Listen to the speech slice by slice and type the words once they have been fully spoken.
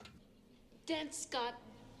Dan Scott,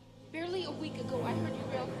 barely a week ago I heard you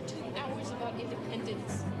rail for 2 hours about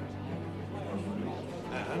independence.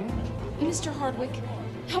 And? Mr. Hardwick,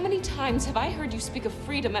 how many times have I heard you speak of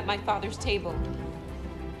freedom at my father's table?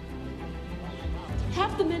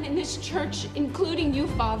 Half the men in this church, including you,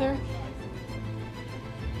 Father,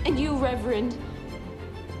 and you, Reverend,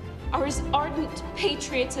 are as ardent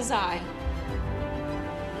patriots as I.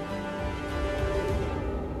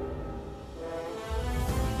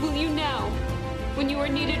 Will you now, when you are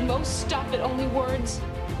needed most, stop at only words?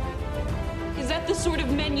 Is that the sort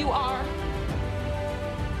of men you are?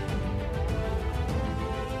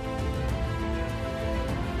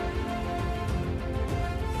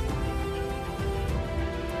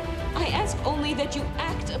 I ask only that you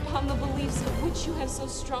act upon the beliefs of which you have so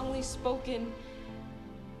strongly spoken,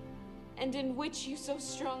 and in which you so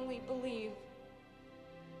strongly believe.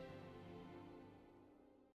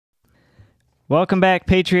 Welcome back,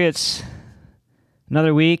 Patriots.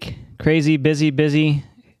 Another week. Crazy, busy.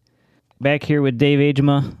 Back here with Dave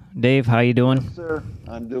Agema. Dave, how you doing? Yes, sir.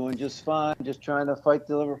 I'm doing just fine. Just trying to fight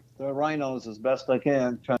the rhinos as best I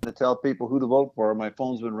can. Trying to tell people who to vote for. My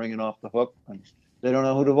phone's been ringing off the hook. And they don't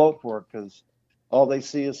know who to vote for because all they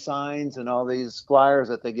see is signs and all these flyers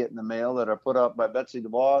that they get in the mail that are put out by Betsy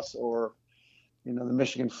DeVos or, the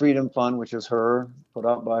Michigan Freedom Fund, which is her, put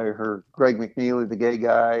out by her Greg McNeely, the gay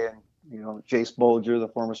guy, and Jace Bolger, the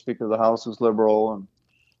former Speaker of the House, who's liberal, and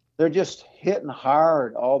they're just hitting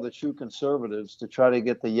hard all the true conservatives to try to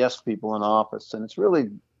get the yes people in office. And it's really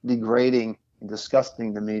degrading and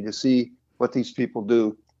disgusting to me to see what these people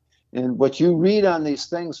do. And what you read on these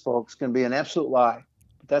things, folks, can be an absolute lie.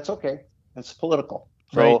 But that's okay. It's political.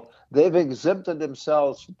 So Right. They've exempted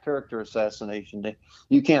themselves from character assassination.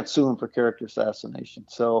 You can't sue them for character assassination.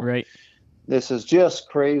 So Right. This is just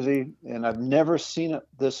crazy. And I've never seen it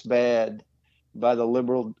this bad by the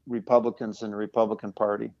liberal Republicans in the Republican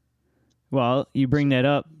Party. Well, you bring that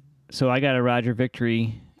up. So I got a Roger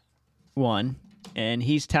Victory one, and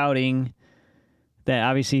he's touting that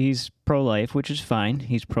obviously he's pro-life, which is fine.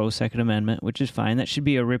 He's pro-Second Amendment, which is fine. That should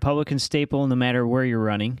be a Republican staple no matter where you're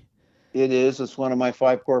running. It is. It's one of my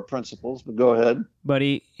 5 core principles, but go ahead. But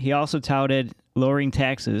he also touted lowering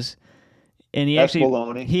taxes, and That's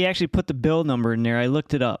baloney. he actually put the bill number in there. I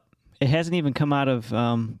looked it up. It hasn't even come out of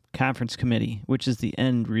conference committee, which is the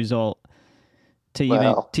end result to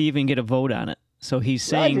even get a vote on it. So he's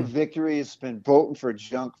saying Roger Victory has been voting for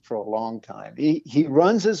junk for a long time. He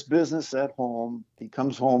runs his business at home. He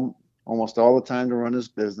comes home almost all the time to run his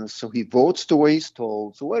business. So he votes the way he's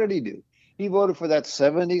told. So what did he do? He voted for that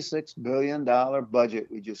 $76 billion budget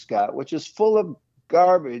we just got, which is full of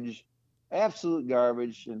garbage, absolute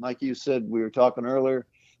garbage. And like you said, we were talking earlier,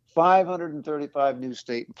 535 new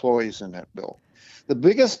state employees in that bill. The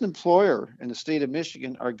biggest employer in the state of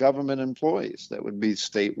Michigan are government employees. That would be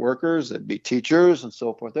state workers, that'd be teachers and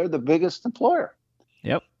so forth. They're the biggest employer.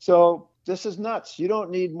 Yep. So this is nuts. You don't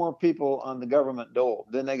need more people on the government dole.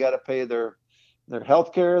 Then they got to pay their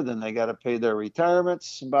health care. Then they got to pay their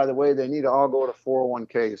retirements. And by the way, they need to all go to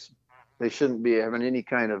 401ks. They shouldn't be having any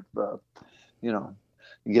kind of,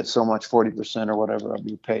 you get so much 40% or whatever of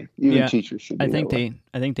your pay. Even teachers should. I think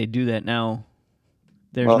they do that now.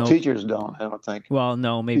 Teachers don't. I don't think. Well,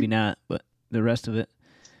 no, maybe not, but the rest of it.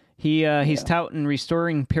 He's touting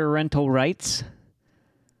restoring parental rights.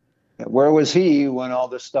 Where was he when all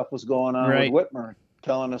this stuff was going on Right. with Whitmer,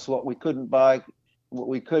 telling us what we couldn't buy, what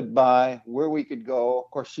we could buy, where we could go?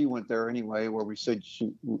 Of course, she went there anyway, where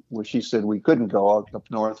she said we couldn't go out up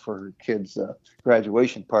north for her kid's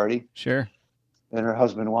graduation party. Sure. And her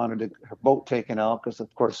husband wanted her boat taken out because,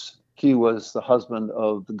 of course, he was the husband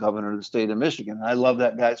of the governor of the state of Michigan. And I love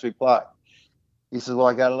that guy's reply. He says, well,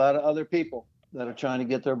 I got a lot of other people that are trying to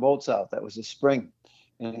get their boats out. That was this spring.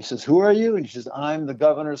 And he says, who are you? And he says, I'm the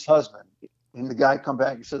governor's husband. And the guy come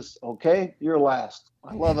back and says, okay, you're last.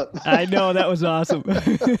 I love it. I know, that was awesome.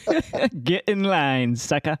 Get in line,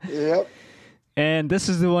 sucker. Yep. And this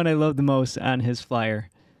is the one I love the most on his flyer.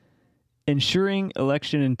 Ensuring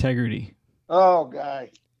election integrity. Oh, guy.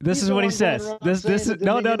 This is what he says. This is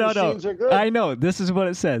no. I know. This is what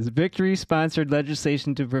it says. Victory sponsored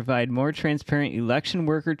legislation to provide more transparent election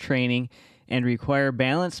worker training and require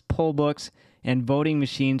balanced poll books and voting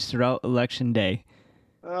machines throughout election day.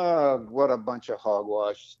 Oh, what a bunch of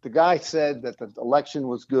hogwash. The guy said that the election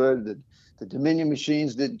was good, that the Dominion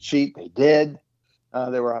machines didn't cheat. They did.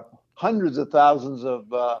 There were hundreds of thousands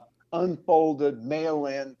of unfolded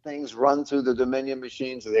mail-in things run through the Dominion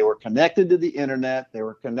machines. They were connected to the internet. They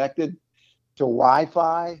were connected to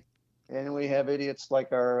Wi-Fi. And we have idiots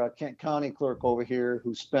like our Kent County clerk over here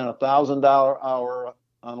who spent $1,000 hour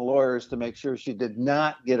on lawyers to make sure she did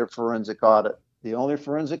not get a forensic audit. The only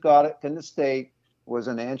forensic audit in the state was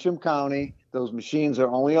in Antrim County. Those machines are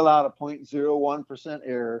only allowed a 0.01%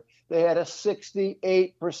 error. They had a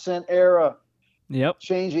 68% error. Yep.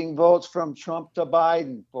 Changing votes from Trump to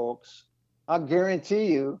Biden, folks. I'll guarantee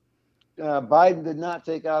you, Biden did not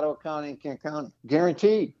take Ottawa County and Kent County.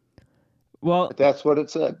 Guaranteed. Well, but that's what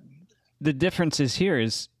it said. The difference is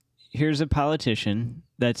here's a politician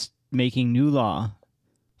that's making new law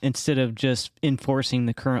instead of just enforcing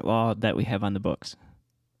the current law that we have on the books.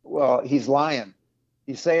 Well, he's lying.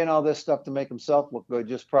 He's saying all this stuff to make himself look good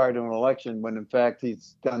just prior to an election, when in fact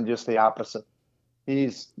he's done just the opposite.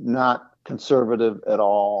 He's not conservative at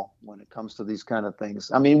all when it comes to these kind of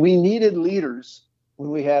things. I mean, we needed leaders when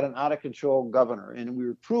we had an out-of-control governor,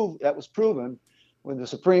 and that was proven when the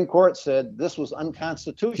Supreme Court said this was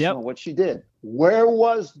unconstitutional, what she did. Where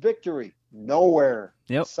was victory? Nowhere.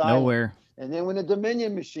 Yep, Silent. nowhere. And then when the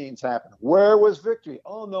Dominion machines happened, where was victory?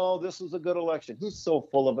 Oh, no, this was a good election. He's so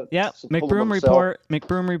full of it. Yep, so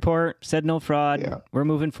McBroom report said no fraud. Yeah. We're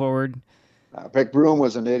moving forward. McBroom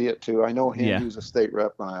was an idiot, too. I know him. Yeah. He was a state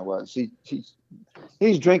rep when I was.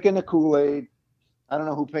 He's drinking the Kool-Aid. I don't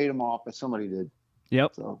know who paid him off, but somebody did.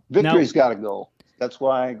 Yep. So victory's got to go. That's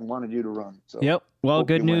why I wanted you to run. So yep. Well,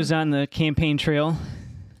 good news on the campaign trail.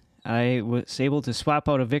 I was able to swap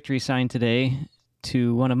out a victory sign today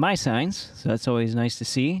to one of my signs, so that's always nice to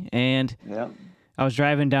see. And I was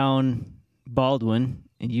driving down Baldwin,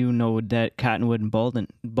 and you know that Cottonwood and Baldwin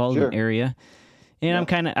sure. area. And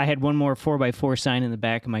I had one more 4x4 sign in the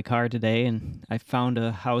back of my car today, and I found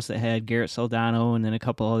a house that had Garrett Soldano and then a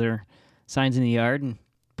couple other signs in the yard, and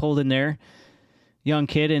pulled in there. Young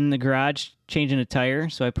kid in the garage changing a tire,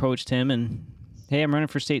 so I approached him and, hey, I'm running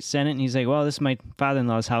for state senate. And he's like, well, this is my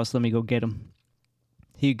father-in-law's house. Let me go get him.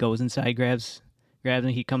 He goes inside, grabs him.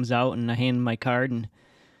 He comes out, and I hand him my card. And,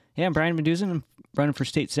 hey, I'm Brian Medusan. I'm running for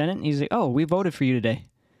state senate. And he's like, oh, we voted for you today.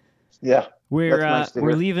 Yeah. We're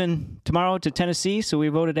leaving tomorrow to Tennessee, so we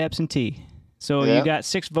voted absentee. So you got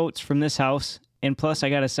 6 votes from this house, and plus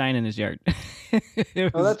I got a sign in his yard.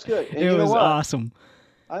 That's good. And it was awesome.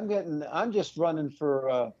 I'm just running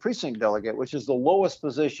for precinct delegate, which is the lowest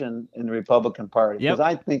position in the Republican Party. Because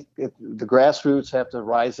I think the grassroots have to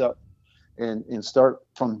rise up and start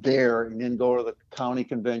from there, and then go to the county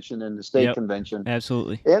convention and the state convention.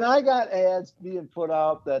 Absolutely. And I got ads being put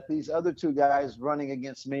out that these other 2 guys running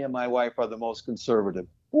against me and my wife are the most conservative.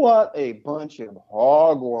 What a bunch of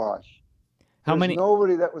hogwash. There's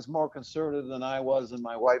nobody that was more conservative than I was and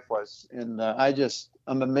my wife was. And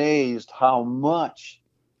I'm amazed how much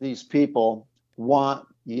these people want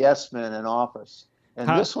yes men in office. And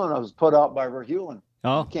this one was put out by Verheulen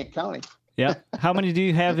in Kent County. Yeah. How many do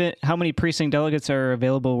you have? How many precinct delegates are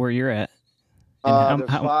available where you're at? There's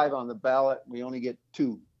 5 on the ballot. We only get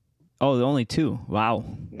 2. Oh, only 2. Wow.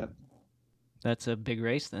 Yep. That's a big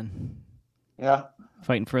race then. Yeah.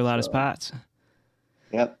 Fighting for a lot of spots.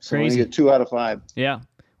 Yep. So we only get 2 out of 5. Yeah.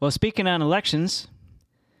 Well, speaking on elections,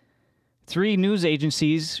 3 news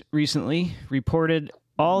agencies recently reported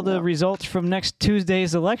all the results from next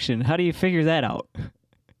Tuesday's election. How do you figure that out?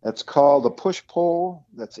 That's called a push poll.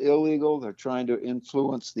 That's illegal. They're trying to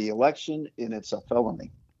influence the election, and it's a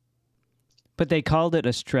felony. But they called it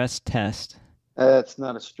a stress test. It's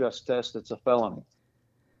not a stress test. It's a felony.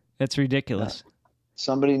 That's ridiculous.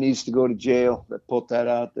 Somebody needs to go to jail that put that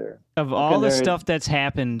out there. Of all the stuff that's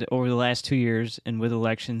happened over the last 2 years and with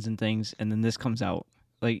elections and things, and then this comes out.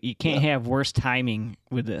 Like, you can't have worse timing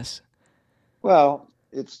with this. Well,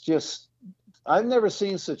 it's just, I've never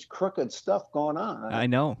seen such crooked stuff going on. I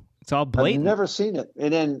know. It's all blatant. I've never seen it.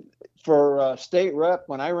 And then for state rep,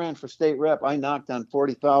 when I ran for state rep, I knocked on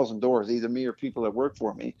 40,000 doors, either me or people that work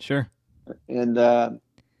for me. Sure. And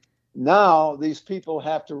now these people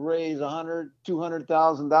have to raise $100,000,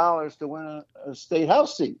 $200,000 to win a state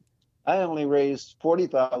house seat. I only raised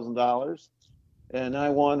 $40,000, and I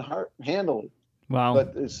won handily. Wow.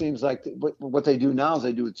 But it seems like what they do now is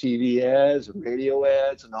they do TV ads, radio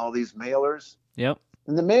ads, and all these mailers. Yep.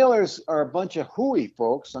 And the mailers are a bunch of hooey,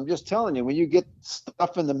 folks. I'm just telling you, when you get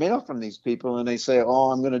stuff in the mail from these people and they say,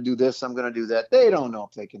 oh, I'm going to do this, I'm going to do that, they don't know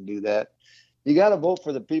if they can do that. You got to vote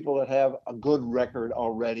for the people that have a good record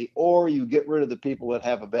already, or you get rid of the people that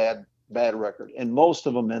have a bad record. And most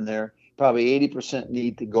of them in there, probably 80%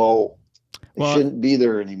 need to go. They shouldn't be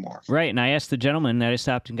there anymore. Right. And I asked the gentleman that I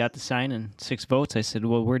stopped and got the sign and 6 votes. I said,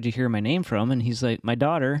 well, where'd you hear my name from? And he's like, my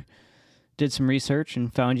daughter did some research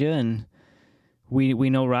and found you. And we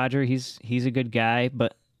know Roger. He's a good guy,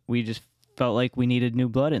 but we just felt like we needed new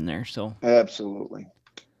blood in there. So Absolutely.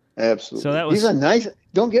 So that was, he's a nice,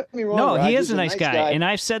 don't get me wrong. No, Roger's he is a nice guy. And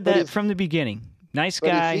I've said that from the beginning. Nice but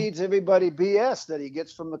guy. he feeds everybody BS that he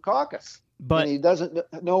gets from the caucus. But and he doesn't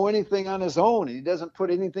know anything on his own. He doesn't put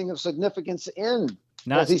anything of significance in.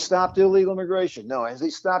 Has he stopped illegal immigration? No. Has he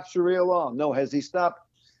stopped Sharia law? No. Has he stopped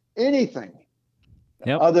anything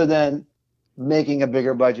other than making a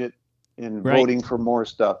bigger budget and voting for more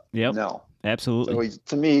stuff? Yep. No. Absolutely. So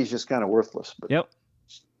to me, he's just kind of worthless. But. Yep.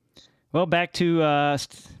 Well, back to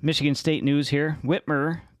Michigan State news here.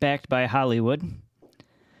 Whitmer, backed by Hollywood,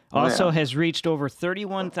 also has reached over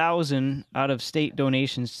 31,000 out-of-state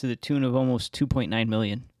donations to the tune of almost $2.9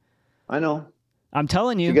 million. I know. I'm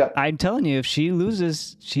telling you, if she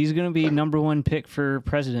loses, she's going to be #1 pick for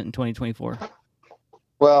president in 2024.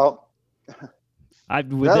 Well,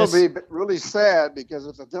 that'll be really sad, because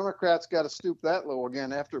if the Democrats got to stoop that low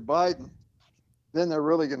again after Biden, then they're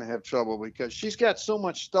really going to have trouble, because she's got so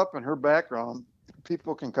much stuff in her background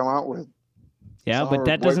people can come out with. Yeah, but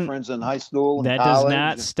that doesn't. Boyfriends in high school and that college. does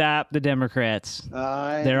not stop the Democrats.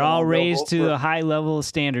 They're all raised to a high level of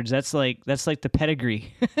standards. That's like the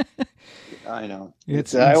pedigree. I know.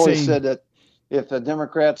 I always said that if the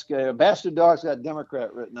Democrats, a bastard dog's got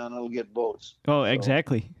Democrat written on, it'll get votes. Oh,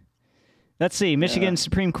 exactly. Let's see. Michigan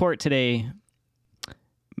Supreme Court today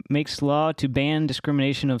makes law to ban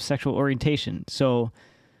discrimination of sexual orientation. So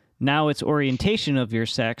now it's orientation of your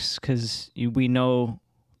sex, because we know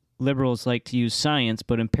liberals like to use science,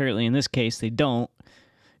 but apparently in this case they don't,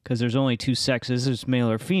 because there's only two sexes, there's male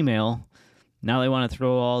or female. Now they want to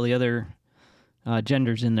throw all the other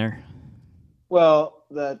genders in there. Well,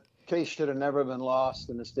 that case should have never been lost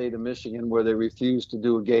in the state of Michigan, where they refused to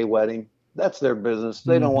do a gay wedding. That's their business.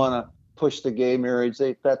 They don't want to push the gay marriage.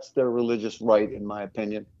 That's their religious right, in my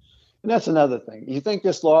opinion. And that's another thing. You think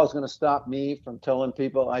this law is going to stop me from telling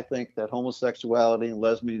people I think that homosexuality and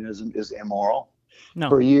lesbianism is immoral? No.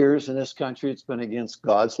 For years in this country, it's been against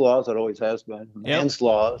God's laws. It always has been. Man's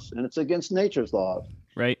laws, and it's against nature's laws.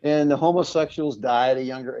 Right. And the homosexuals die at a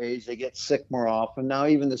younger age. They get sick more often. Now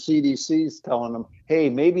even the CDC is telling them, hey,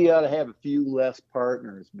 maybe you ought to have a few less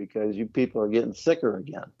partners, because you people are getting sicker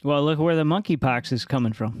again. Well, look where the monkeypox is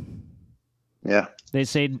coming from. Yeah. They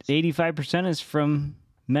say 85% is from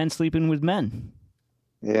men sleeping with men.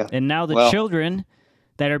 Yeah. And now the children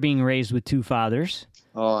that are being raised with two fathers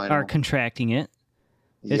are contracting it.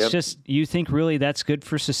 It's just, you think really that's good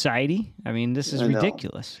for society? I mean, this is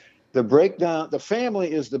ridiculous. The breakdown, the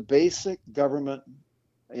family is the basic government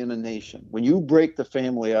in a nation. When you break the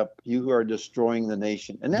family up, you are destroying the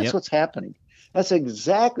nation. And that's what's happening. That's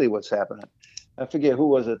exactly what's happening. I forget who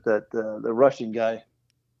was it, that the Russian guy,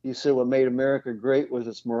 he said what made America great was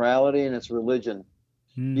its morality and its religion.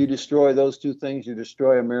 You destroy those two things, you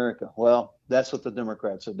destroy America. Well, that's what the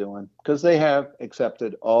Democrats are doing, because they have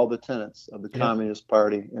accepted all the tenets of the Communist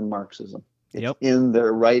Party and Marxism. It's in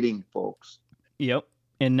their writing, folks. Yep.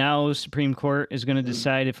 And now Supreme Court is going to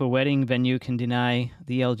decide if a wedding venue can deny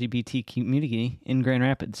the LGBT community in Grand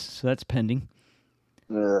Rapids. So that's pending.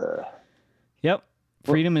 Yep.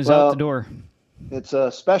 Freedom is out the door. It's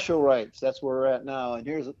special rights. That's where we're at now. And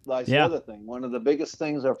here's the other thing. One of the biggest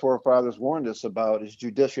things our forefathers warned us about is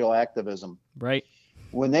judicial activism. Right.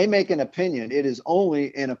 When they make an opinion, it is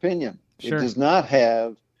only an opinion. Sure. It does not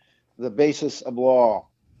have the basis of law.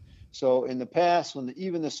 So in the past, when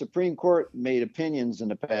even the Supreme Court made opinions in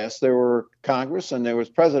the past, there were Congress and there was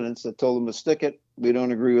presidents that told them to stick it. We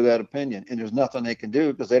don't agree with that opinion. And there's nothing they can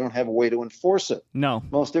do, because they don't have a way to enforce it. No.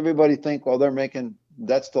 Most everybody think, well,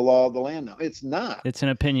 that's the law of the land now. It's not. It's an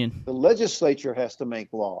opinion. The legislature has to make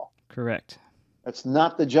law. Correct. It's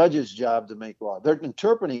not the judge's job to make law. They're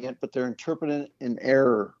interpreting it, but they're interpreting it in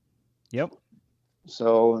error. Yep.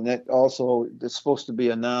 So, and that also, it's supposed to be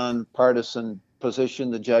a nonpartisan position,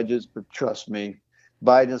 the judges, but trust me,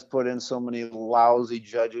 Biden's put in so many lousy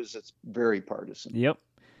judges, it's very partisan. Yep.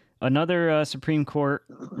 Another Supreme Court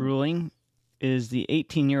ruling is the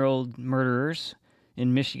 18-year-old murderers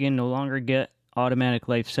in Michigan no longer get automatic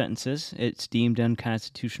life sentences. It's deemed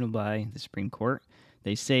unconstitutional by the Supreme Court.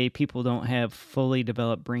 They say people don't have fully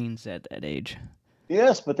developed brains at that age.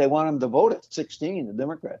 Yes, but they want them to vote at 16, the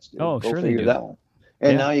Democrats do. Oh, sure they do. That one.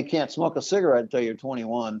 And now you can't smoke a cigarette until you're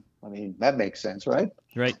 21. I mean, that makes sense, right?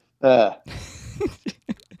 Right.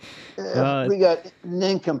 We got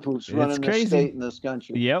nincompoops running the state in this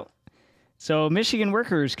country. Yep. So Michigan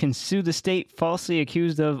workers can sue the state falsely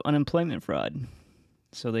accused of unemployment fraud.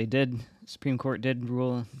 So they did. Supreme Court did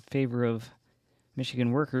rule in favor of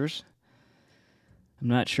Michigan workers. I'm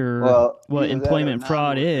not sure what employment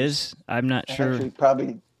fraud is. I'm not sure. Actually,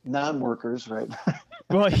 probably non-workers, right?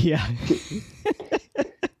 Well, yeah.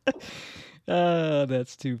 Oh,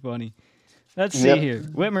 that's too funny. Let's see here.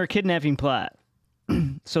 Whitmer kidnapping plot.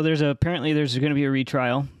 So apparently there's going to be a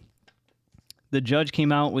retrial. the judge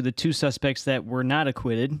came out with the 2 suspects that were not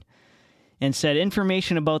acquitted and said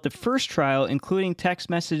information about the first trial, including text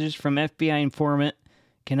messages from FBI informant,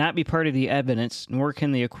 cannot be part of the evidence, nor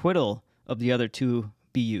can the acquittal of the other 2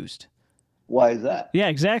 be used. Why is that? Yeah,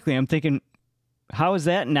 exactly. I'm thinking, how is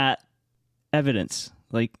that not evidence?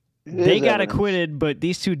 Like, It they is got evidence. acquitted, but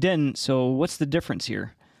these 2 didn't, so what's the difference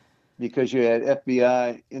here? Because you had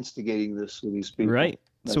FBI instigating this with these people. Right.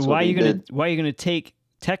 That's So what why are they you gonna did. why are you gonna take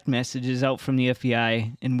text messages out from the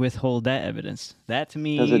FBI and withhold that evidence? That to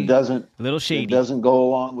me, Because it doesn't a little shady. It doesn't go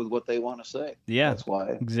along with what they want to say. Yeah, That's why.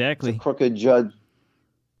 exactly. It's a crooked judge.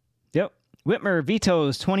 Yep. Whitmer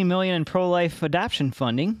vetoes $20 million in pro-life adoption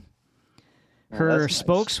funding. Her that's nice.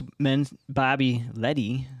 spokesman, Bobby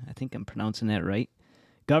Letty, I think I'm pronouncing that right.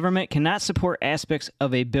 Government cannot support aspects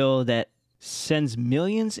of a bill that sends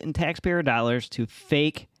millions in taxpayer dollars to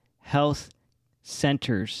fake health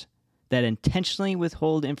centers that intentionally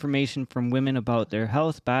withhold information from women about their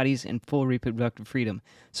health, bodies, and full reproductive freedom.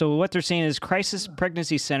 So what they're saying is crisis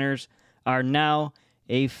pregnancy centers are now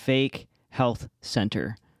a fake health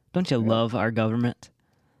center. Don't you love our government?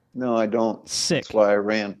 No, I don't. Sick. That's why I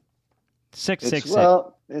ran. Sick.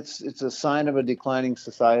 Well, it's a sign of a declining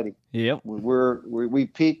society. Yep. We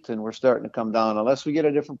peaked and we're starting to come down unless we get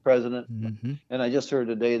a different president. Mm-hmm. And I just heard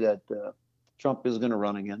today that Trump is going to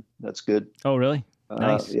run again. That's good. Oh, really?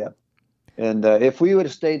 Nice. Yeah. And if we would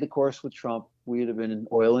have stayed the course with Trump, we'd have been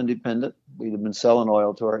oil independent. We'd have been selling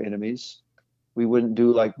oil to our enemies. We wouldn't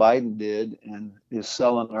do like Biden did and is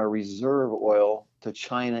selling our reserve oil to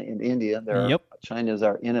China and India. China is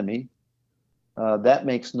our enemy. That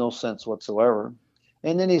makes no sense whatsoever.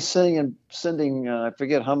 And then he's sending I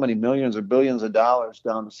forget how many millions or billions of dollars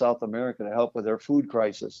down to South America to help with their food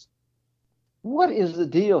crisis. What is the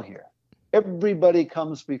deal here? Everybody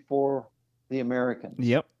comes before the Americans.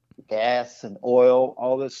 Yep. Gas and oil,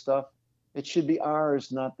 all this stuff. It should be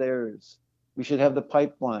ours, not theirs. We should have the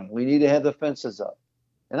pipeline. We need to have the fences up.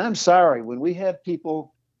 And I'm sorry, when we have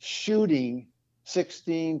people shooting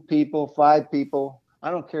 16 people, 5 people,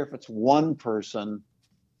 I don't care if it's one person,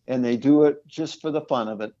 and they do it just for the fun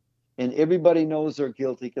of it, and everybody knows they're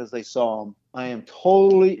guilty because they saw them, I am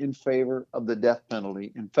totally in favor of the death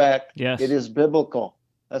penalty. In fact, Yes. It is biblical.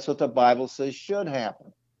 That's what the Bible says should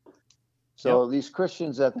happen. So these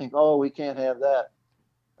Christians that think, oh, we can't have that.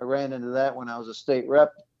 I ran into that when I was a state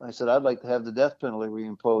rep. I said, I'd like to have the death penalty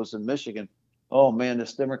reimposed in Michigan. Oh, man,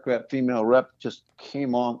 this Democrat female rep just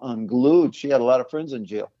came on unglued. She had a lot of friends in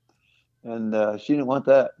jail, and she didn't want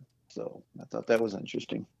that. So I thought that was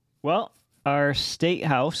interesting. Well, our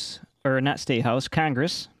Congress,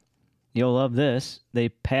 you'll love this. They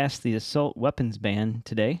passed the assault weapons ban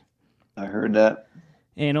today. I heard that.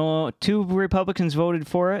 And 2 Republicans voted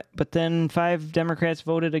for it, but then 5 Democrats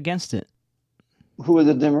voted against it. Who are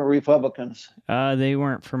the Republicans? They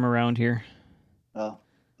weren't from around here. Oh,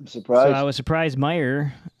 I'm surprised. So I was surprised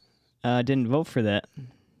Meyer didn't vote for that.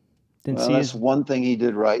 That's one thing he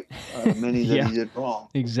did right. Many that he did wrong.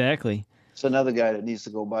 Exactly. It's another guy that needs to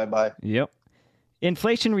go bye-bye. Yep.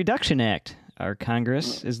 Inflation Reduction Act. Our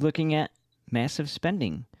Congress is looking at massive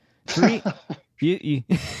spending.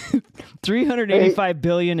 $385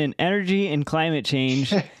 billion in energy and climate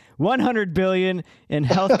change, $100 billion in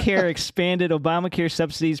healthcare expanded Obamacare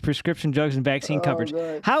subsidies, prescription drugs, and vaccine coverage.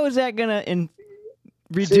 God. How is that going to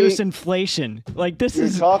reduce inflation? Like You're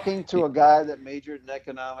talking to a guy that majored in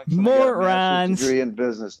economics and got a master's degree in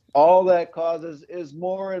business. All that causes is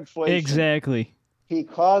more inflation. Exactly. He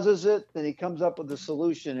causes it, then he comes up with a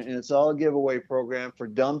solution, and it's all a giveaway program for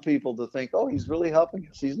dumb people to think, oh, he's really helping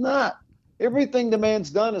us. He's not. Everything the man's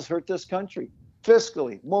done has hurt this country,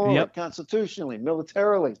 fiscally, morally, constitutionally,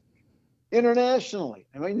 militarily, internationally.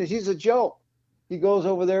 I mean, he's a joke. He goes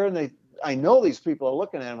over there, and I know these people are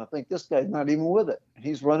looking at him. I think this guy's not even with it.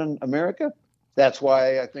 He's running America. That's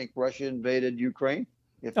why I think Russia invaded Ukraine.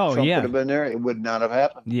 If Trump would have been there, it would not have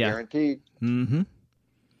happened. Yeah. Guaranteed. Mm-hmm.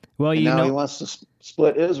 Well, and now he wants to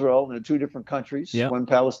split Israel into 2 different countries, one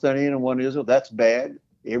Palestinian and one Israel. That's bad.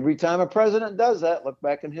 Every time a president does that, look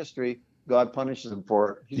back in history, God punishes him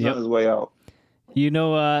for it. He's on his way out. You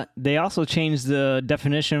know, they also changed the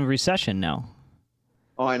definition of recession now.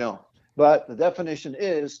 Oh, I know. But the definition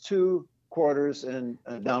is 2 quarters and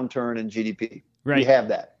a downturn in GDP. Right. We have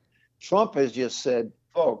that. Trump has just said,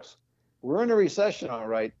 folks, we're in a recession, all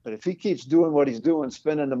right, but if he keeps doing what he's doing,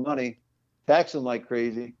 spending the money, taxing like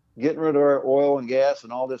crazy, getting rid of our oil and gas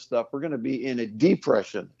and all this stuff, we're going to be in a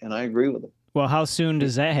depression. And I agree with him. Well, how soon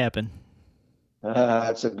does that happen?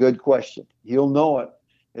 That's a good question. You'll know it.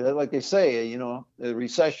 Like they say, a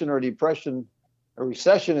recession or a depression. A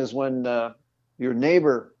recession is when your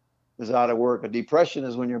neighbor is out of work. A depression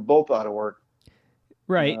is when you're both out of work.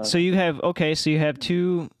 Right. So you have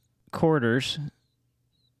two quarters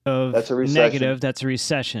of That's a recession. negative. That's a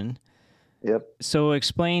recession. Yep. So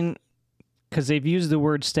explain, because they've used the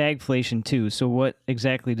word stagflation too. So what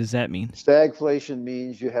exactly does that mean? Stagflation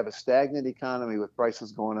means you have a stagnant economy with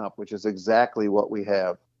prices going up, which is exactly what we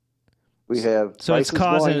have. We have prices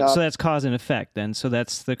going up. So that's cause and effect then. So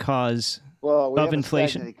that's the cause Well, we of have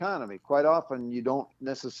inflation. a stagnant economy. Quite often, you don't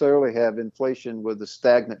necessarily have inflation with a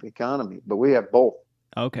stagnant economy, but we have both.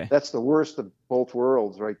 Okay. That's the worst of both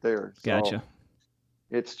worlds right there. Gotcha. So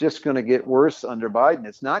it's just going to get worse under Biden.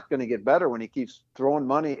 It's not going to get better when he keeps throwing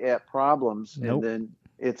money at problems. Nope. And then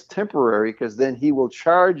it's temporary, because then he will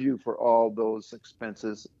charge you for all those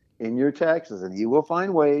expenses in your taxes, and he will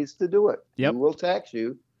find ways to do it. Yep. He will tax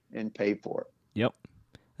you and pay for it. Yep.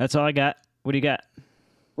 That's all I got. What do you got?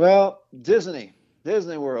 Well, Disney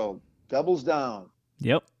World doubles down.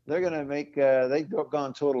 Yep. They're going to make, they've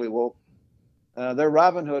gone totally woke. Their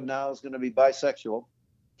Robin Hood now is going to be bisexual.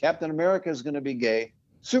 Captain America is going to be gay.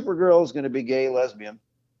 Supergirl is going to be gay, lesbian.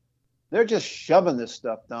 They're just shoving this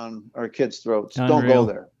stuff down our kids' throats. Unreal. Don't go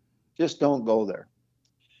there. Just don't go there.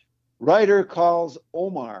 Writer calls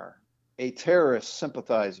Omar a terrorist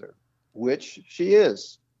sympathizer, which she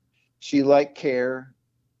is. She liked CARE,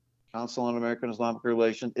 Council on American Islamic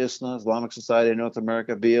Relations, ISNA, Islamic Society of North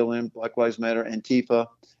America, BLM, Black Lives Matter, Antifa,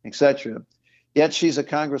 etc. Yet she's a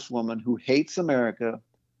congresswoman who hates America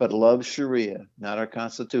but loves Sharia, not our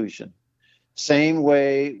Constitution. Same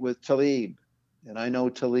way with Tlaib, and I know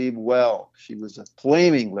Tlaib well. She was a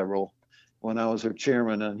flaming liberal when I was her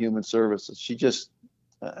chairman on Human Services. She's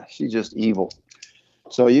just evil.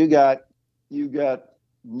 So you got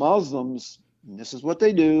Muslims, and this is what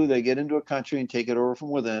they do. They get into a country and take it over from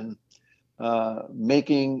within,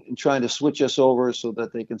 trying to switch us over so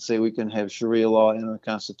that they can say we can have Sharia law in our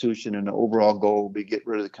Constitution, and the overall goal will be get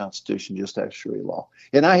rid of the Constitution, just have Sharia law.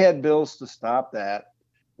 And I had bills to stop that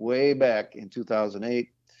way back in 2008.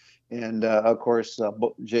 And of course,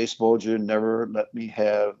 Jay Spolger never let me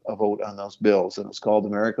have a vote on those bills. And it's called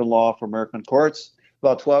American Law for American Courts.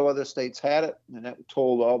 About 12 other states had it, and that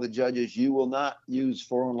told all the judges, you will not use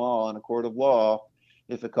foreign law in a court of law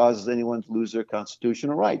if it causes anyone to lose their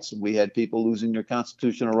constitutional rights. And we had people losing their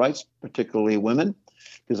constitutional rights, particularly women,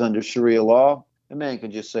 because under Sharia law, a man can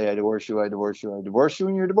just say, I divorce you, I divorce you, I divorce you,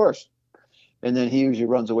 and you're divorced. And then he usually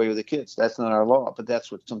runs away with the kids. That's not our law, but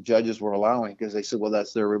that's what some judges were allowing, because they said, well,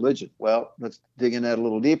 that's their religion. Well, let's dig in that a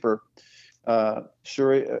little deeper.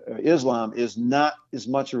 Sharia Islam is not as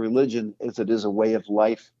much a religion as it is a way of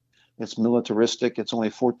life. It's militaristic. It's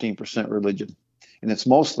only 14% religion, and it's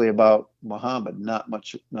mostly about Muhammad, not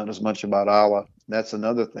as much about Allah. That's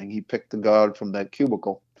another thing. He picked the god from that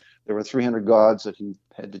cubicle. There were 300 gods that he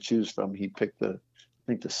had to choose from. He picked the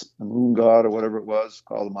moon god or whatever it was,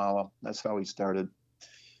 called him Allah. That's how he started.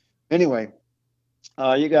 Anyway,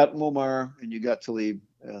 you got Omar and you got Tlaib.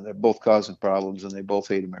 They're both causing problems, and they both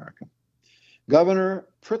hate America. Governor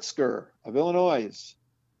Pritzker of Illinois,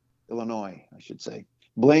 I should say,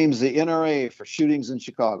 blames the NRA for shootings in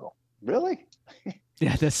Chicago. Really?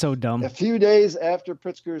 Yeah, that's so dumb. A few days after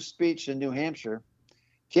Pritzker's speech in New Hampshire,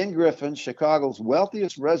 Ken Griffin, Chicago's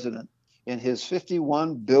wealthiest resident, and his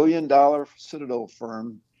 $51 billion Citadel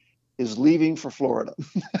firm is leaving for Florida.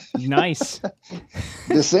 Nice.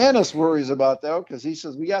 DeSantis worries about that because he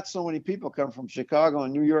says, we got so many people come from Chicago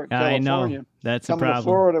and New York, California. I know. That's a coming problem. to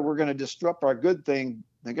Florida, we're going to disrupt our good thing.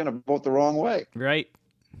 They're going to vote the wrong way. Right.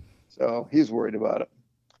 So he's worried about it.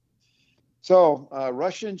 So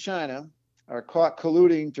Russia and China are caught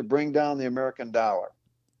colluding to bring down the American dollar.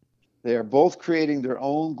 They are both creating their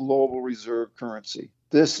own global reserve currency.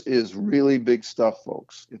 This is really big stuff,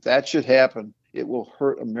 folks. If that should happen, it will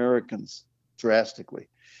hurt Americans drastically.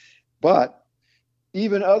 But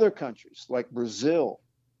even other countries like Brazil,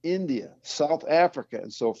 India, South Africa,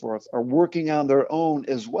 and so forth are working on their own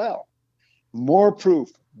as well. More proof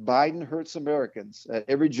Biden hurts Americans at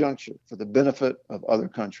every juncture for the benefit of other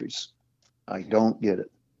countries. I don't get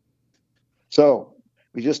it. So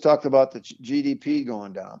we just talked about the GDP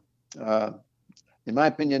going down. In my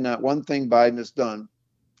opinion, not one thing Biden has done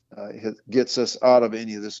gets us out of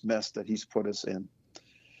any of this mess that he's put us in.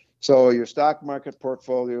 So your stock market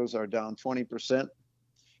portfolios are down 20%.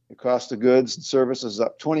 The cost of goods and services is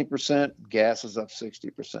up 20%. Gas is up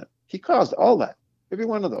 60%. He caused all that, every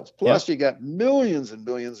one of those. Plus, You got millions and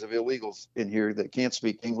millions of illegals in here that can't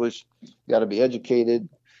speak English. Got to be educated.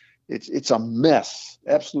 It's a mess,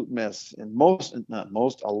 absolute mess. And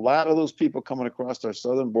a lot of those people coming across our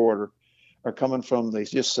southern border are coming from, they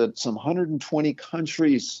just said, some 120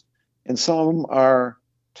 countries, and some of them are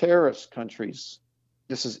terrorist countries.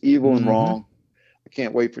 This is evil and wrong.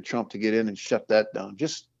 can't wait for Trump to get in and shut that down.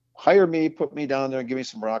 Just hire me, put me down there, and give me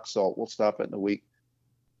some rock salt. We'll stop it in a week.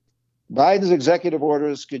 Biden's executive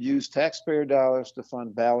orders could use taxpayer dollars to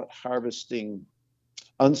fund ballot harvesting,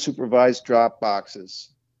 unsupervised drop boxes,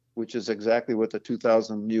 which is exactly what the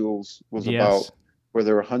 2,000 Mules was about, where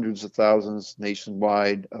there were hundreds of thousands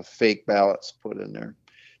nationwide of fake ballots put in there.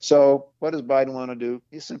 So what does Biden want to do?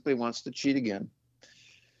 He simply wants to cheat again.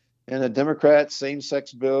 And a Democrat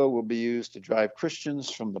same-sex bill will be used to drive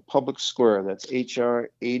Christians from the public square. That's H.R.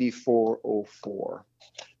 8404.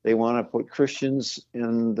 They want to put Christians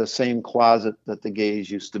in the same closet that the gays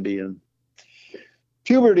used to be in.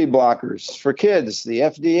 Puberty blockers for kids. The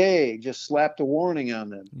FDA just slapped a warning on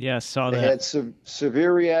them. Yeah, saw they that. They had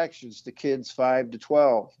severe reactions to kids 5 to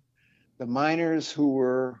 12. The minors who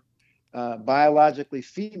were biologically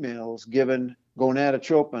females given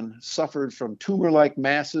gonadotropin suffered from tumor-like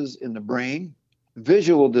masses in the brain,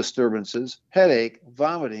 visual disturbances, headache,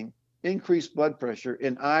 vomiting, increased blood pressure,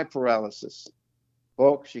 and eye paralysis.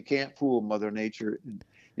 Folks, you can't fool Mother Nature.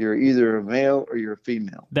 You're either a male or you're a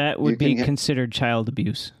female. That would be considered child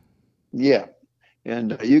abuse. Yeah.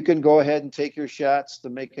 And you can go ahead and take your shots to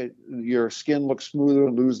make your skin look smoother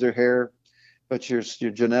and lose their hair, but you're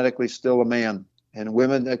genetically still a man. And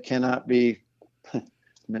women that cannot be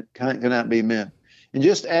men. And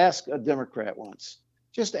just ask a Democrat once.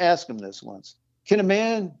 Just ask him this once. Can a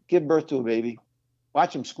man give birth to a baby?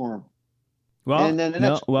 Watch him squirm. Well, and then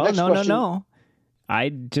no.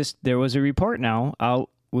 There was a report now out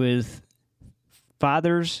with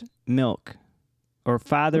father's milk or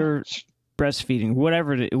father breastfeeding,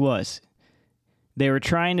 whatever it was. They were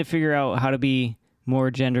trying to figure out how to be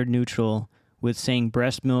more gender neutral with saying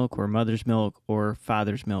breast milk or mother's milk or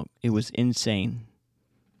father's milk. It was insane.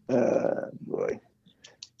 Boy.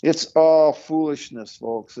 It's all foolishness,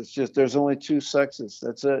 folks. It's just there's only two sexes.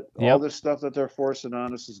 That's it. Yep. All this stuff that they're forcing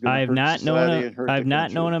on us is going to hurt society and hurt the country. I've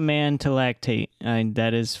not known a man to lactate.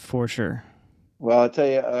 That is for sure. Well, I'll tell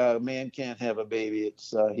you, a man can't have a baby.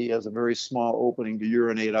 It's he has a very small opening to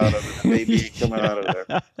urinate out of, and the baby ain't coming out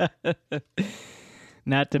of there.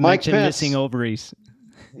 Not to mention missing ovaries.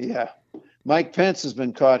 Yeah. Mike Pence has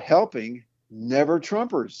been caught helping never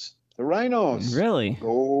Trumpers, the rhinos. Really?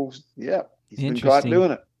 Yeah. He's been caught doing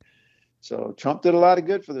it. So Trump did a lot of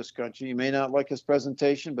good for this country. You may not like his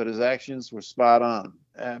presentation, but his actions were spot on.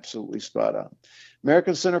 Absolutely spot on.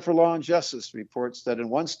 American Center for Law and Justice reports that in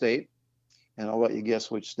one state, and I'll let you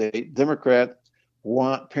guess which state, Democrats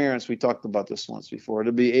want parents, we talked about this once before,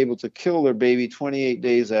 to be able to kill their baby 28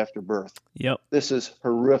 days after birth. Yep. This is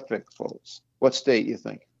horrific, folks. What state you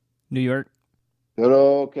think? New York. Good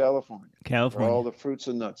old California. California. Where all the fruits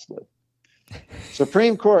and nuts live.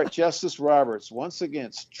 Supreme Court Justice Roberts once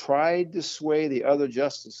again tried to sway the other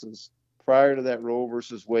justices prior to that Roe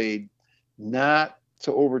versus Wade not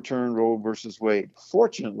to overturn Roe versus Wade.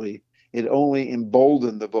 Fortunately, it only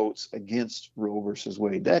emboldened the votes against Roe versus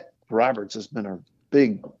Wade. That Roberts has been a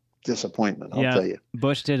big disappointment, I'll tell you.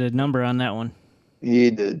 Bush did a number on that one.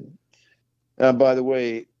 He did. By the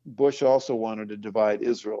way, Bush also wanted to divide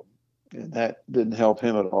Israel, and that didn't help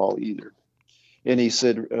him at all either. And he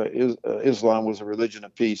said Islam was a religion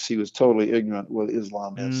of peace. He was totally ignorant what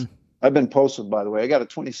Islam is. I've been posted, by the way. I got a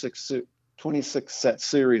 26 set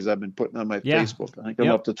series I've been putting on my Facebook. I think I'm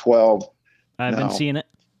up to 12. I've been seeing it.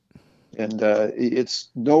 And it's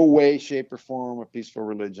no way, shape, or form a peaceful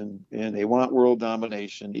religion. And they want world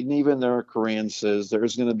domination. And even their Quran says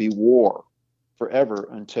there's going to be war forever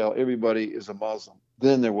until everybody is a Muslim.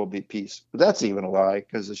 Then there will be peace. But that's even a lie,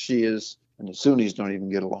 because the Shias and the Sunnis don't even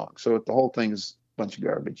get along. So the whole thing's a bunch of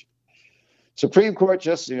garbage. Supreme Court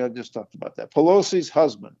Justice, I just talked about that. Pelosi's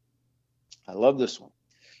husband, I love this one,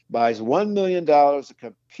 buys $1 million of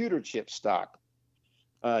computer chip stock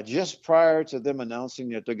just prior to them announcing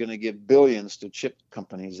that they're going to give billions to chip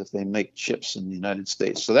companies if they make chips in the United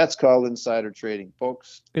States. So that's called insider trading,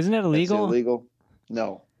 folks. Isn't that illegal? That's illegal?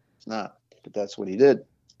 No, it's not. But that's what he did.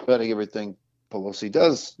 But everything Pelosi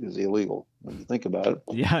does is illegal when you think about it.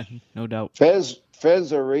 Yeah, no doubt.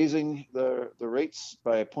 Feds are raising the rates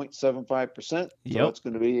by 0.75%. So it's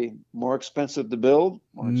going to be more expensive to build,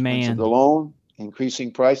 more expensive to loan,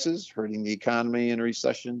 increasing prices, hurting the economy in a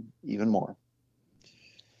recession even more.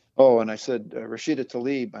 Oh, and I said Rashida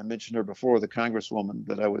Tlaib, I mentioned her before, the congresswoman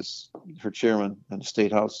that I was her chairman in the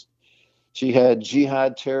State House. She had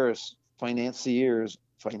jihad terrorist financiers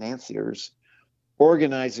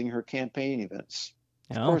organizing her campaign events.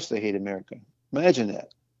 Of course they hate America. Imagine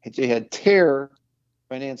that. They had terror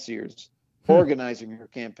financiers organizing her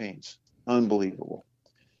campaigns. Unbelievable.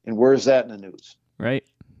 And where's that in the news? Right.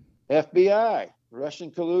 FBI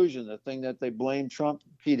Russian collusion, the thing that they blamed Trump,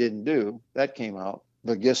 he didn't do, that came out.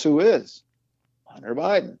 But guess who is? Hunter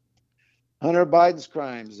Biden. Hunter Biden's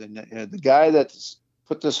crimes. And the guy that's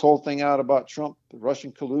put this whole thing out about Trump, the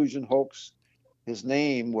Russian collusion hoax, his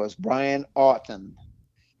name was Brian Auten.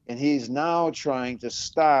 And he's now trying to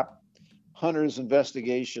stop Hunter's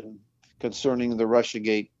investigation concerning the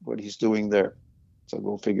Russiagate, what he's doing there. So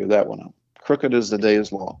go figure that one out. Crooked as the day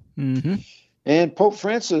is long. Mm-hmm. And Pope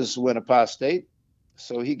Francis went apostate,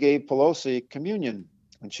 so he gave Pelosi communion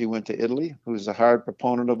when she went to Italy, who's a hard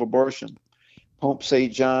proponent of abortion. Pope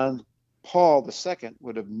St. John Paul II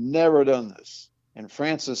would have never done this, and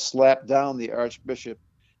Francis slapped down the archbishop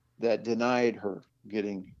that denied her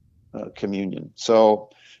getting communion. So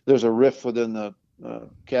there's a rift within the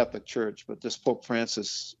Catholic Church, but this Pope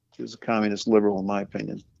Francis is a communist liberal, in my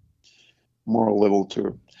opinion. Moral liberal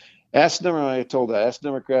too. Ask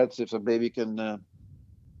Democrats if a baby can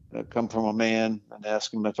come from a man, and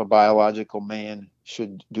ask them if a biological man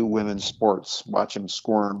should do women's sports. Watch him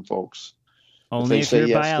squirm, folks. Only if you're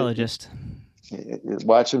a biologist.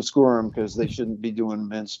 Watch them squirm, because they shouldn't be doing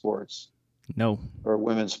men's sports. No. Or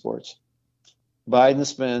women's sports. Biden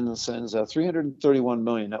sends $331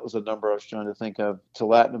 million. That was the number I was trying to think of, to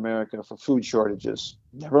Latin America for food shortages.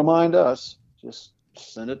 Never mind us. Just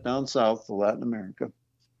send it down south to Latin America.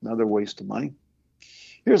 Another waste of money.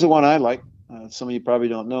 Here's the one I like. Some of you probably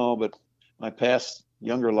don't know, but my past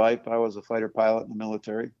younger life, I was a fighter pilot in the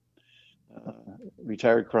military,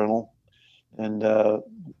 retired colonel. And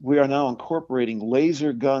we are now incorporating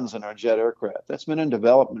laser guns in our jet aircraft. That's been in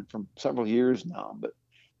development for several years now, but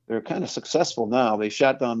they're kind of successful now. They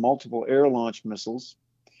shot down multiple air-launched missiles,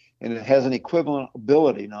 and it has an equivalent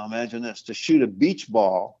ability, now imagine this, to shoot a beach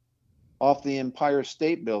ball off the Empire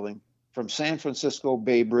State Building from San Francisco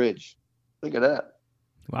Bay Bridge. Think of that.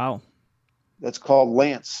 Wow. That's called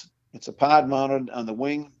Lance. It's a pod mounted on the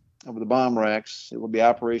wing of the bomb racks. It will be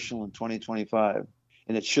operational in 2025,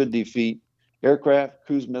 and it should defeat aircraft,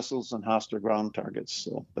 cruise missiles, and hostile ground targets.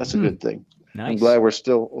 So that's a good thing. Nice. I'm glad we're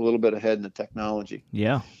still a little bit ahead in the technology.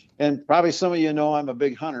 Yeah. And probably some of you know I'm a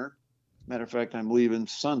big hunter. Matter of fact, I'm leaving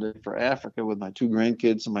Sunday for Africa with my 2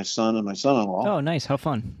 grandkids and my son and my son-in-law. Oh, nice. How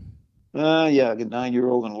fun. Yeah, I got a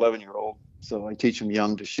 9-year-old and 11-year-old. So I teach them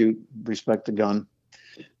young to shoot, respect the gun.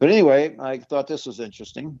 But anyway, I thought this was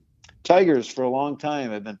interesting. Tigers for a long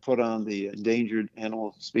time have been put on the endangered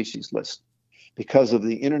animal species list because of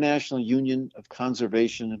the International Union of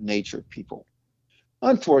Conservation of Nature people.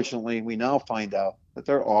 Unfortunately, we now find out that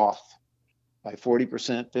they're off by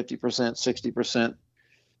 40%, 50%, 60%.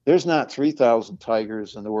 There's not 3,000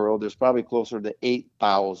 tigers in the world. There's probably closer to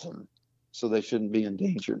 8,000. So they shouldn't be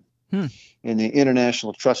endangered. And the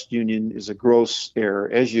International Trust Union is a gross error.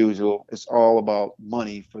 As usual, it's all about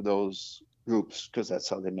money for those groups, because that's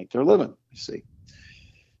how they make their living, you see.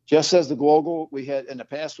 Just as in the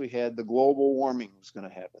past, we had the global warming was going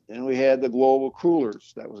to happen. Then we had the global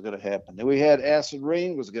coolers that was going to happen. Then we had acid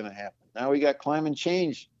rain was going to happen. Now we got climate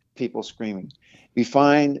change people screaming. We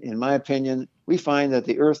find, in my opinion, that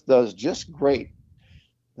the earth does just great.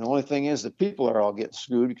 The only thing is that people are all getting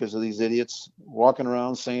screwed because of these idiots walking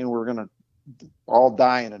around saying we're going to all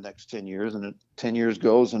die in the next 10 years, and 10 years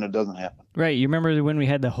goes and it doesn't happen. Right. You remember when we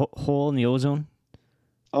had the hole in the ozone?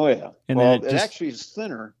 Oh, yeah. And well, it actually is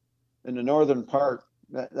thinner in the northern part.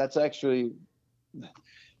 That's actually,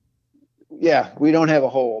 yeah, we don't have a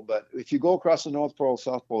hole, but if you go across the North Pole,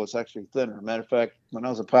 South Pole, it's actually thinner. Matter of fact, when I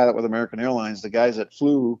was a pilot with American Airlines, the guys that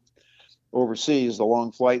flew overseas, the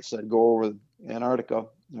long flights that go over Antarctica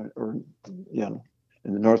or in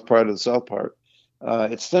the north part of the south part,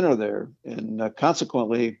 it's thinner there. And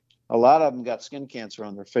consequently, a lot of them got skin cancer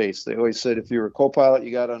on their face. They always said if you're a co-pilot,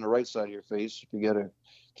 you got it on the right side of your face. If you get a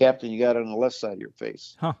captain, you got it on the left side of your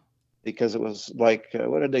face. Huh. Because it was like,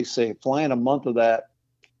 what did they say? Flying a month of that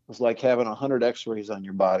was like having 100 x-rays on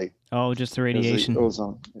your body. Oh, just the radiation.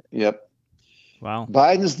 Ozone. Yep. Wow.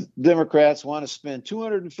 Biden's Democrats want to spend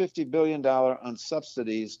 $250 billion on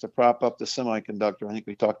subsidies to prop up the semiconductor. I think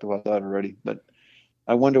we talked about that already, but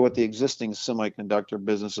I wonder what the existing semiconductor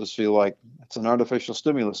businesses feel like. It's an artificial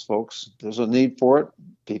stimulus, folks. There's a need for it.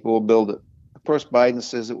 People will build it. Of course, Biden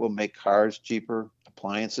says it will make cars cheaper,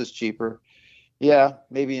 appliances cheaper. Yeah,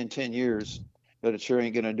 maybe in 10 years, but it sure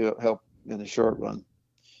ain't going to help in the short run.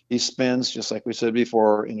 He spends, just like we said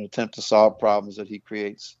before, in an attempt to solve problems that he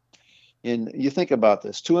creates. And you think about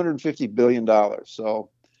this, $250 billion. So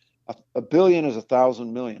a billion is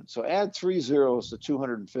 1,000 million. So add 3 zeros to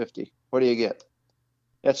 250. What do you get?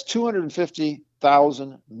 That's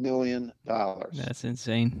 $250,000 million. That's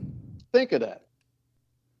insane. Think of that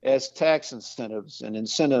as tax incentives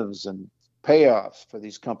and payoffs for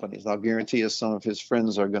these companies. I'll guarantee you some of his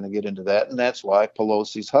friends are going to get into that. And that's why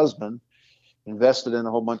Pelosi's husband invested in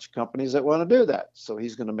a whole bunch of companies that want to do that. So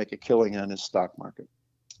he's going to make a killing on his stock market.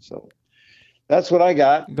 So that's what I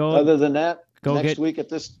got. Other than that, next week at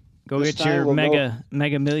this get time, your we'll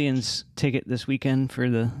Mega Millions ticket this weekend for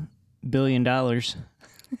the $1 billion.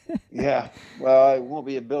 Yeah. Well, it won't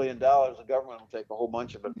be $1 billion. The government will take a whole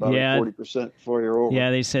bunch of it, probably 40% before you're over. Yeah,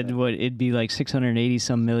 they said it'd be like 680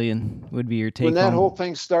 some million would be your take When that home. whole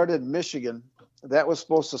thing started in Michigan, that was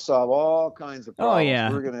supposed to solve all kinds of problems. Oh, yeah.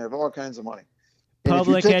 We're going to have all kinds of money.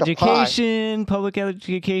 Public education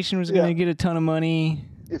was going to get a ton of money.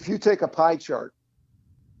 If you take a pie chart,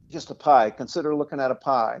 just a pie, consider looking at a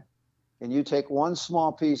pie, and you take one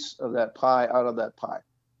small piece of that pie out of that pie,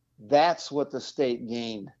 that's what the state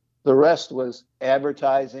gained. The rest was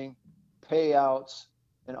advertising, payouts,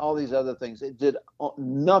 and all these other things. It did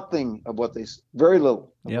nothing of very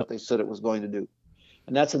little of what they said it was going to do.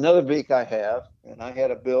 And that's another beak I have. And I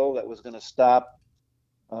had a bill that was going to stop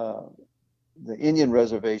the Indian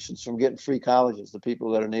reservations from getting free colleges, the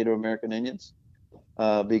people that are Native American Indians,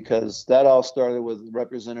 because that all started with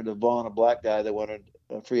Representative Vaughn, a black guy that wanted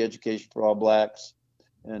free education for all blacks.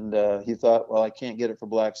 And he thought, well, I can't get it for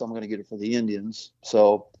blacks, so I'm going to get it for the Indians.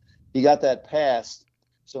 So he got that passed.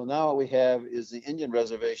 So now what we have is the Indian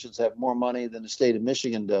reservations have more money than the state of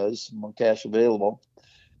Michigan does, more cash available.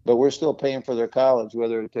 But we're still paying for their college,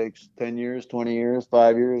 whether it takes 10 years, 20 years,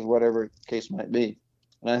 5 years, whatever the case might be.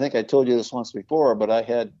 And I think I told you this once before, but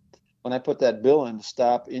when I put that bill in to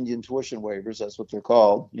stop Indian tuition waivers, that's what they're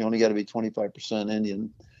called. You only got to be 25%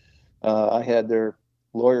 Indian. I had their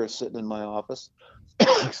lawyer sitting in my office.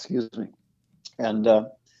 Excuse me. And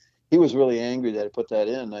he was really angry that I put that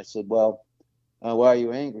in. I said, well, why are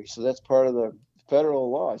you angry? So that's part of the federal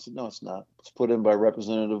law. I said, no, it's not. It's put in by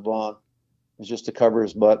Representative Vaughn. It's just to cover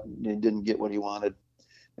his butt. He didn't get what he wanted.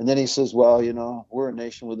 And then he says, well, we're a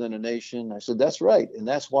nation within a nation. I said, that's right. And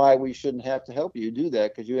that's why we shouldn't have to help you do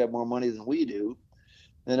that, because you have more money than we do.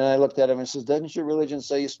 And I looked at him and says, doesn't your religion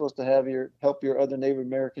say you're supposed to help your other Native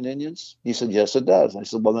American Indians? He said, yes, it does. I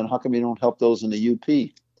said, well, then how come you don't help those in the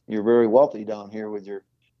UP? You're very wealthy down here with your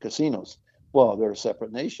casinos. Well, they're a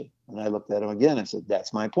separate nation. And I looked at him again. I said,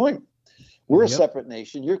 that's my point. We're a separate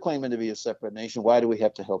nation. You're claiming to be a separate nation. Why do we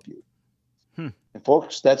have to help you? And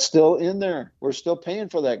folks, that's still in there. We're still paying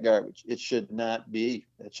for that garbage. It should not be.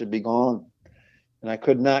 It should be gone. And I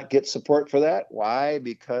could not get support for that. Why?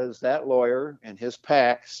 Because that lawyer and his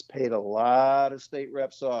PACs paid a lot of state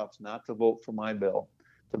reps off not to vote for my bill,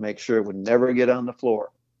 to make sure it would never get on the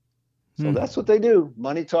floor. So that's what they do.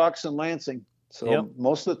 Money talks in Lansing. So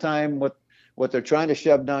most of the time, what they're trying to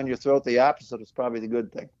shove down your throat, the opposite is probably the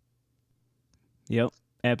good thing. Yep,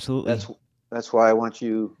 absolutely. That's why I want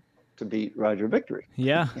you to beat Roger Victory.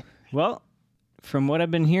 Yeah. Well, from what I've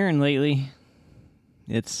been hearing lately,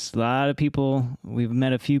 it's a lot of people. We've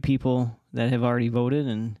met a few people that have already voted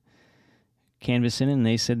and canvassing, and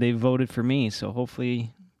they said they voted for me. So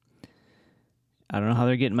hopefully, I don't know how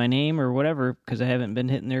they're getting my name or whatever, because I haven't been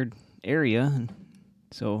hitting their area. And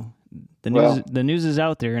so the news is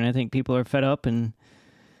out there, and I think people are fed up and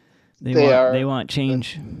they want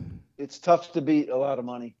change. It's tough to beat a lot of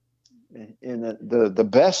money. In the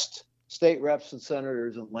best state reps and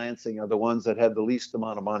senators in Lansing are the ones that had the least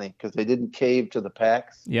amount of money, because they didn't cave to the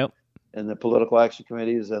PACs and the political action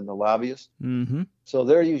committees and the lobbyists. Mm-hmm. So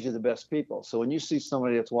they're usually the best people. So when you see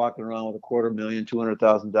somebody that's walking around with $250,000,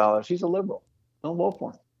 $200,000, he's a liberal. Don't vote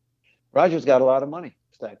for him. Roger's got a lot of money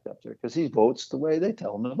stacked up there because he votes the way they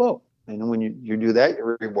tell him to vote. And when you do that,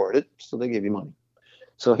 you're rewarded. So they give you money.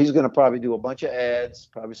 So he's going to probably do a bunch of ads,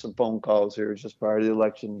 probably some phone calls here just prior to the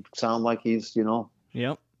election. Sound like he's,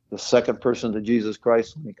 the second person to Jesus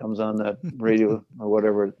Christ when he comes on that radio or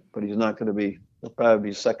whatever. But he's not going to be. He'll probably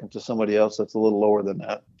be second to somebody else that's a little lower than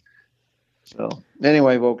that. So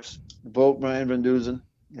anyway, folks, vote Brian Van Dusen.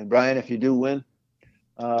 And Brian, if you do win,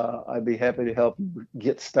 I'd be happy to help you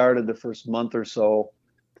get started the first month or so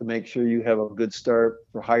to make sure you have a good start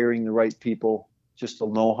for hiring the right people, just to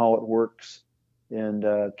know how it works. And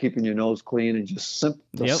keeping your nose clean and just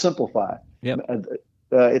simplify. Yep.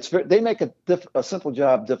 They make a simple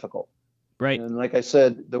job difficult. Right. And like I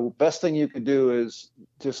said, the best thing you could do is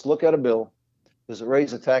just look at a bill. Does it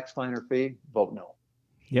raise a tax, fine, or fee? Vote no.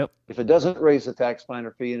 Yep. If it doesn't raise a tax, fine,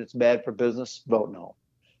 or fee and it's bad for business, vote no.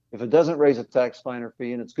 If it doesn't raise a tax, fine, or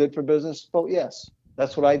fee and it's good for business, vote yes.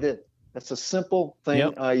 That's what I did. That's a simple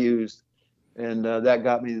thing I used. And that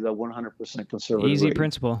got me the 100% conservative Easy rating.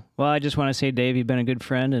 Principle. Well, I just want to say, Dave, you've been a good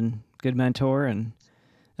friend and good mentor, and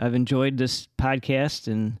I've enjoyed this podcast.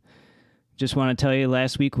 And just want to tell you,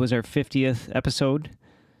 last week was our 50th episode.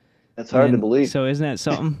 It's hard to believe. So isn't that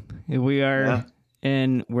something? We are, Yeah.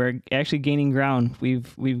 and we're actually gaining ground.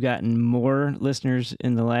 We've gotten more listeners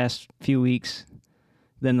in the last few weeks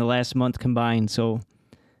than the last month combined. So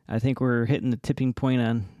I think we're hitting the tipping point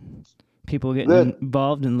on people getting Good.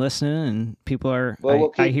 involved and listening, and people are. Well,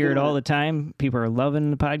 we'll I keep hear it doing all it. the time. People are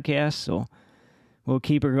loving the podcast, so we'll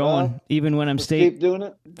keep it going. Well, even when I'm Let's keep doing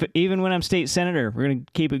it. even when I'm state senator, we're gonna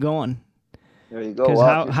keep it going. There you go. 'Cause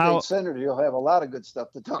Well, if how- you're state senator, you'll have a lot of good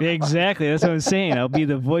stuff to talk about. Exactly, that's what I'm saying. I'll be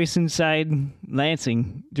the voice inside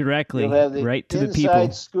Lansing directly, You'll have the right to the inside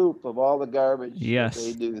people. scoop of all the garbage Yes.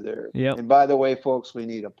 that they do there. Yep. And by the way, folks, we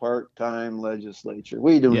need a part-time legislature.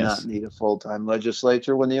 We do Yes. not need a full-time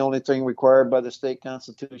legislature when the only thing required by the state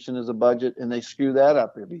constitution is a budget, and they screw that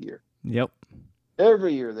up every year. Yep.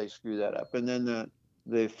 Every year they screw that up. And then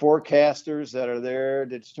the forecasters that are there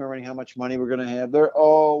determining how much money we're going to have, they're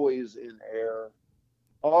always in error.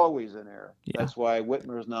 Always in error. Yeah. That's why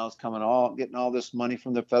Whitmer's now is getting all this money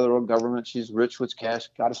from the federal government. She's rich with cash.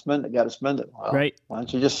 Got to spend it. Got to spend it. Well, Right. Why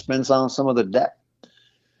don't you just spend on some of the debt?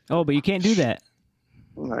 Oh, but you can't do that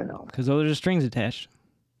I know. because those are strings attached.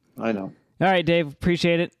 I know. All right, Dave.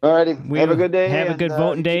 Appreciate it. All righty. We Have a good day. have a and, good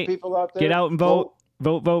voting you day. People out there, Get out and vote.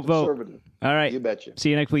 Vote. Conservative. All right. You betcha. See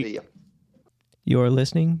you next week. See ya. You're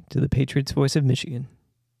listening to the Patriots Voice of Michigan.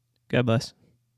 God bless.